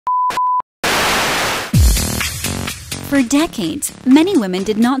For decades, many women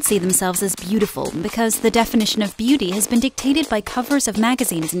did not see themselves as beautiful because the definition of beauty has been dictated by covers of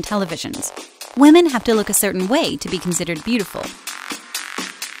magazines and televisions. Women have to look a certain way to be considered beautiful.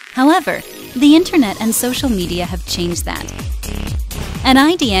 However, the internet and social media have changed that. At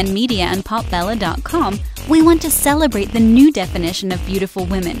IDN Media and PopBella.com, we want to celebrate the new definition of beautiful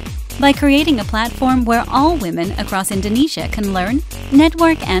women by creating a platform where all women across Indonesia can learn,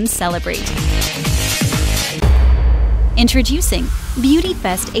 network, and celebrate. Introducing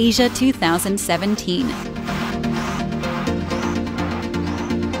BeautyFest Asia 2017.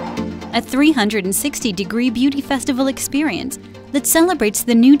 A 360-degree beauty festival experience that celebrates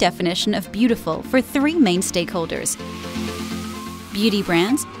the new definition of beautiful for three main stakeholders: beauty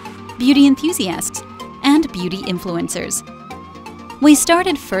brands, beauty enthusiasts, and beauty influencers. We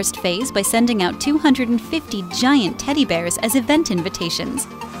started first phase by sending out 250 giant teddy bears as event invitations.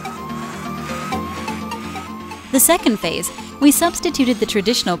 The second phase, we substituted the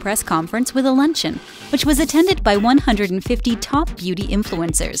traditional press conference with a luncheon, which was attended by 150 top beauty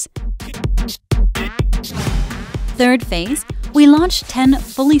influencers. Third phase, we launched 10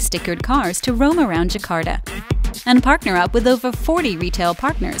 fully stickered cars to roam around Jakarta and partner up with over 40 retail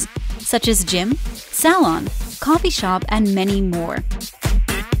partners, such as gym, salon, coffee shop, and many more.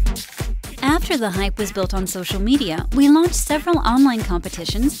 After the hype was built on social media, we launched several online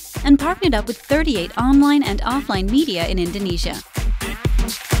competitions and partnered up with 38 online and offline media in Indonesia.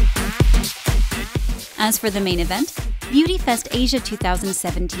 As for the main event, BeautyFest Asia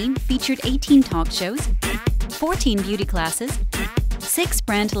 2017 featured 18 talk shows, 14 beauty classes, 6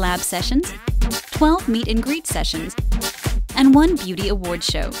 brand lab sessions, 12 meet and greet sessions, and 1 beauty award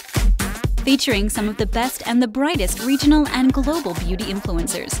show, featuring some of the best and the brightest regional and global beauty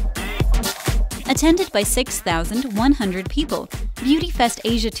influencers. Attended by 6,100 people, BeautyFest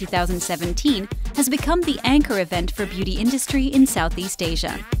Asia 2017 has become the anchor event for beauty industry in Southeast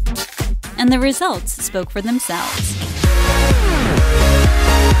Asia. And the results spoke for themselves.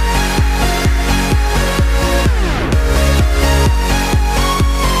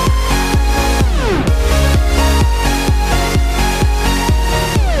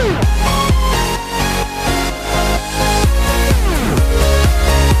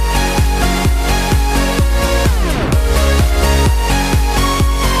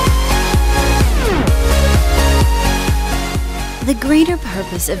 The greater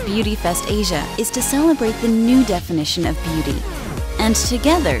purpose of BeautyFest Asia is to celebrate the new definition of beauty. And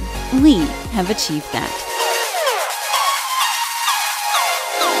together, we have achieved that.